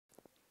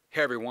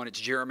Hey everyone, it's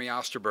Jeremy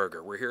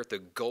Osterberger. We're here at the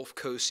Gulf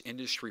Coast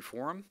Industry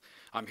Forum.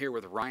 I'm here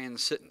with Ryan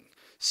Sitton,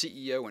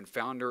 CEO and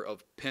founder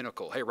of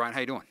Pinnacle. Hey Ryan, how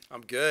you doing?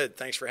 I'm good.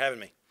 Thanks for having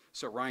me.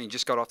 So Ryan, you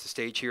just got off the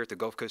stage here at the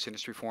Gulf Coast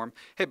Industry Forum.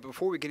 Hey,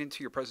 before we get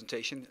into your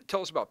presentation,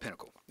 tell us about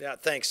Pinnacle. Yeah,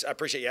 thanks. I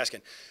appreciate you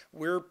asking.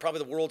 We're probably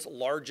the world's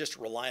largest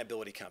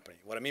reliability company.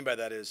 What I mean by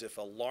that is if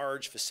a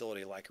large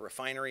facility like a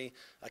refinery,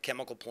 a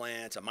chemical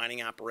plant, a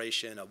mining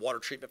operation, a water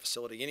treatment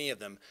facility, any of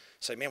them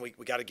say, man, we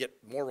got to get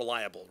more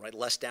reliable, right?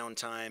 Less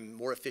downtime,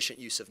 more efficient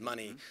use of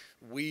money.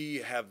 We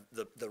have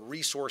the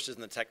resources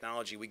and the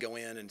technology. We go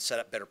in and set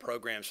up better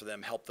programs for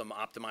them, help them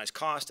optimize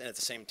cost, and at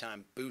the same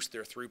time boost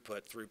their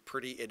throughput through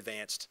pretty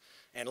advanced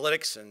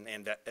analytics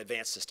and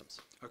advanced systems.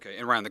 Okay,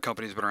 and Ryan, the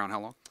company's been around how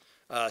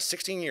long?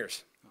 16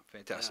 years.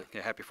 Fantastic.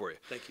 Yeah, happy for you.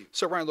 Thank you.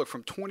 So Ryan, look,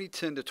 from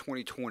 2010 to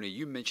 2020,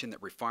 you mentioned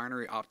that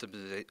refinery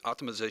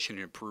optimization and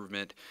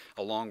improvement,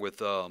 along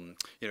with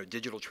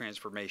digital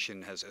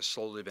transformation, has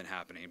slowly been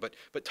happening.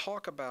 But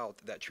talk about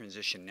that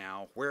transition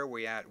now. Where are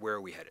we at? Where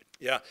are we headed?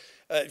 Yeah.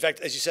 In fact,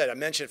 as you said, I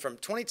mentioned from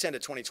 2010 to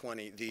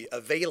 2020, the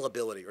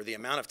availability or the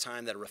amount of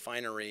time that a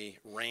refinery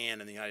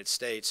ran in the United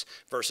States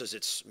versus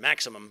its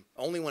maximum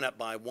only went up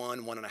by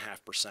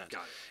 1.5%.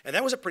 And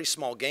that was a pretty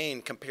small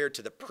gain compared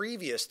to the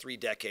previous 3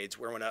 decades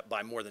where it went up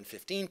by more than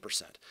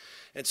 15%.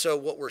 And so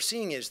what we're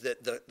seeing is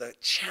that the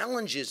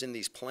challenges in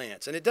these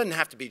plants, and it doesn't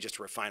have to be just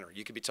a refinery.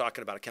 You could be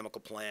talking about a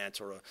chemical plant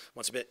or,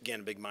 once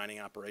again, a big mining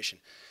operation.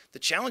 The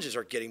challenges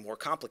are getting more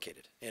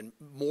complicated, and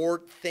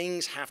more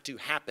things have to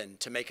happen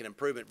to make an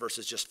improvement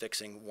versus just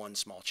fixing one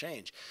small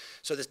change.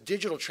 So this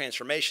digital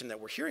transformation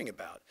that we're hearing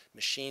about,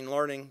 machine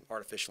learning,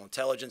 artificial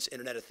intelligence,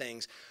 Internet of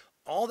Things,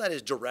 all that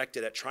is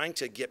directed at trying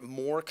to get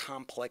more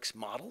complex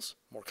models,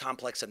 more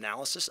complex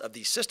analysis of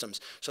these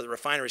systems so that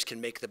refineries can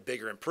make the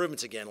bigger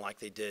improvements again like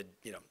they did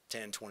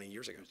 10, 20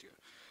 years ago.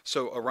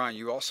 So, Ryan,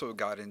 you also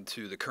got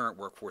into the current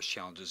workforce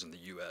challenges in the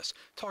U.S.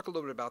 Talk a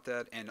little bit about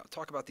that and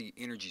talk about the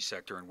energy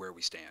sector and where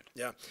we stand.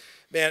 Yeah.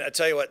 Man, I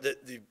tell you what,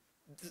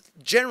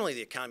 generally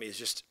the economy is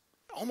just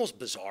almost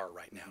bizarre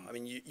right now. I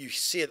mean, you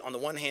see it on the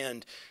one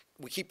hand.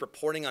 We keep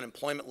reporting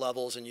unemployment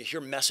levels, and you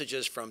hear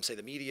messages from, say,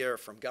 the media or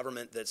from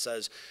government that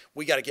says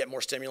we got to get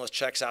more stimulus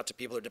checks out to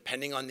people who are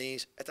depending on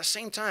these. At the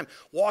same time,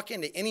 walk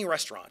into any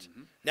restaurant,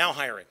 now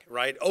hiring,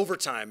 right?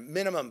 Overtime,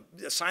 minimum,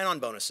 sign-on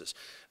bonuses.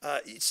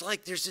 It's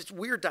like there's this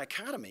weird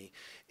dichotomy,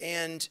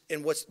 and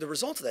what's the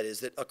result of that is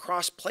that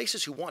across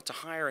places who want to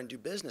hire and do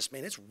business,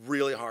 man, it's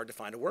really hard to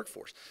find a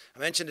workforce. I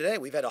mentioned today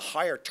we've had a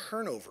higher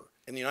turnover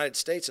in the United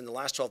States in the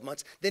last 12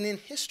 months than in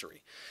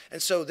history.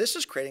 And so this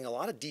is creating a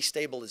lot of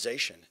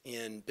destabilization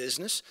in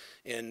business,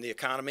 in the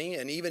economy,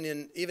 and even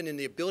in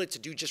the ability to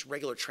do just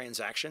regular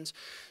transactions.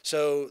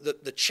 So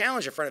the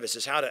challenge in front of us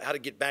is how to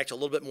get back to a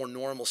little bit more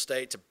normal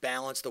state to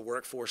balance the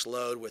workforce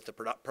load with the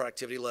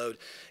productivity load.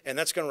 And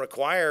that's going to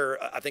require,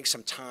 I think,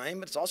 some time,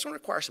 but it's also going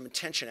to require some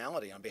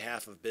intentionality on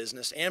behalf of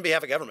business and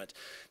behalf of government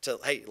to,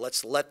 hey,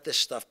 let's let this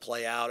stuff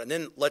play out. And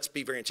then let's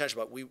be very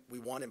intentional about we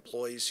want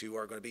employees who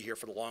are going to be here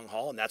for the long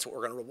haul, and that's what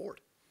we're going to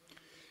reward.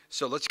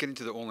 So let's get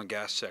into the oil and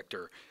gas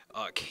sector.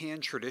 Can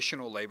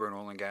traditional labor in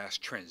oil and gas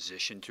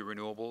transition to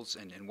renewables,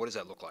 and what does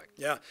that look like?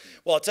 Yeah.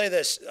 Well, I'll tell you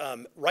this.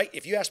 Right,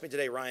 if you ask me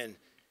today, Ryan,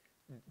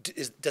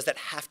 does that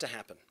have to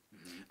happen?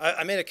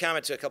 I made a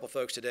comment to a couple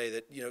folks today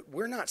that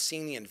we're not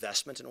seeing the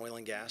investment in oil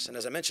and gas. And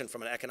as I mentioned,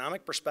 from an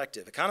economic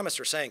perspective, economists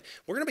are saying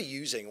we're going to be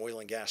using oil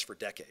and gas for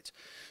decades.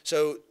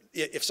 So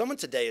if someone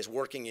today is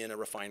working in a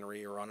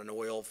refinery or on an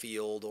oil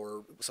field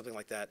or something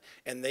like that,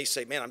 and they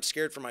say, man, I'm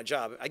scared for my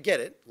job, I get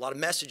it. A lot of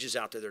messages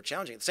out there that are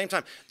challenging. At the same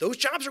time, those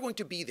jobs are going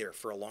to be there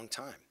for a long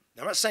time.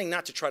 Now, I'm not saying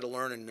not to try to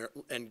learn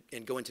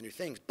and go into new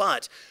things,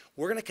 but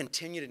we're going to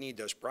continue to need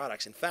those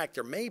products. In fact,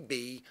 there may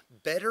be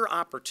better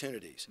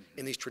opportunities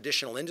in these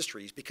traditional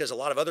industries because a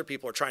lot of other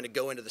people are trying to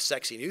go into the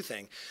sexy new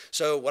thing.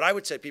 So what I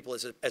would say to people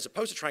is, as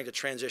opposed to trying to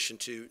transition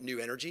to new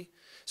energy,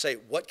 say,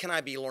 what can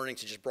I be learning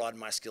to just broaden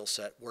my skill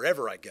set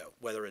wherever I go,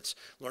 whether it's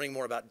learning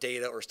more about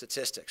data or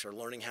statistics or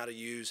learning how to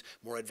use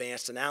more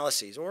advanced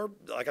analyses or,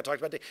 like I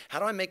talked about today, how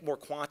do I make more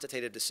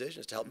quantitative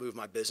decisions to help move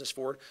my business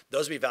forward?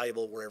 Those will be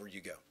valuable wherever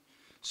you go.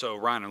 So,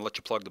 Ryan, I'll let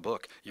you plug the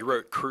book. You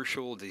wrote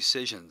Crucial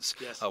Decisions.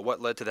 Yes.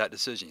 What led to that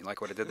decision? You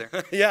like what I did there?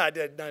 Yeah, I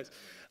did. Nice.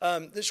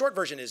 The short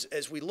version is,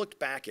 as we looked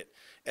back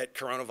at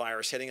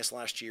coronavirus hitting us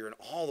last year and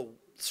all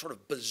the sort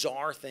of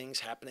bizarre things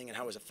happening and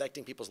how it was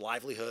affecting people's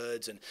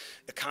livelihoods and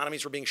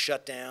economies were being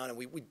shut down, and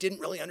we didn't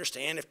really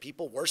understand if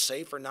people were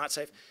safe or not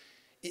safe,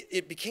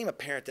 it became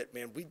apparent that,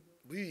 man,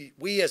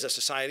 we as a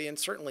society, and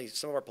certainly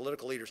some of our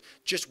political leaders,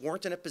 just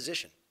weren't in a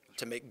position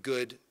to make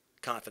good,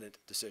 confident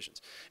decisions.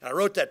 And I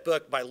wrote that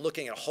book by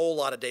looking at a whole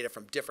lot of data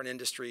from different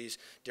industries,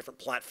 different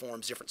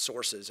platforms, different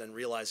sources, and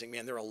realizing,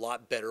 man, there are a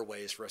lot better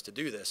ways for us to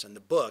do this. And the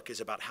book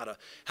is about how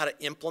to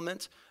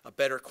implement a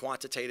better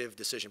quantitative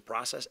decision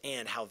process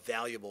and how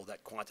valuable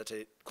that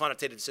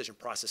quantitative decision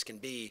process can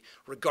be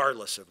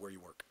regardless of where you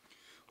work.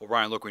 Well,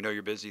 Ryan, look, we know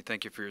you're busy.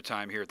 Thank you for your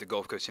time here at the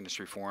Gulf Coast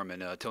Industry Forum,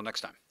 and until next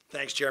time.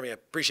 Thanks, Jeremy. I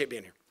appreciate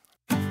being here.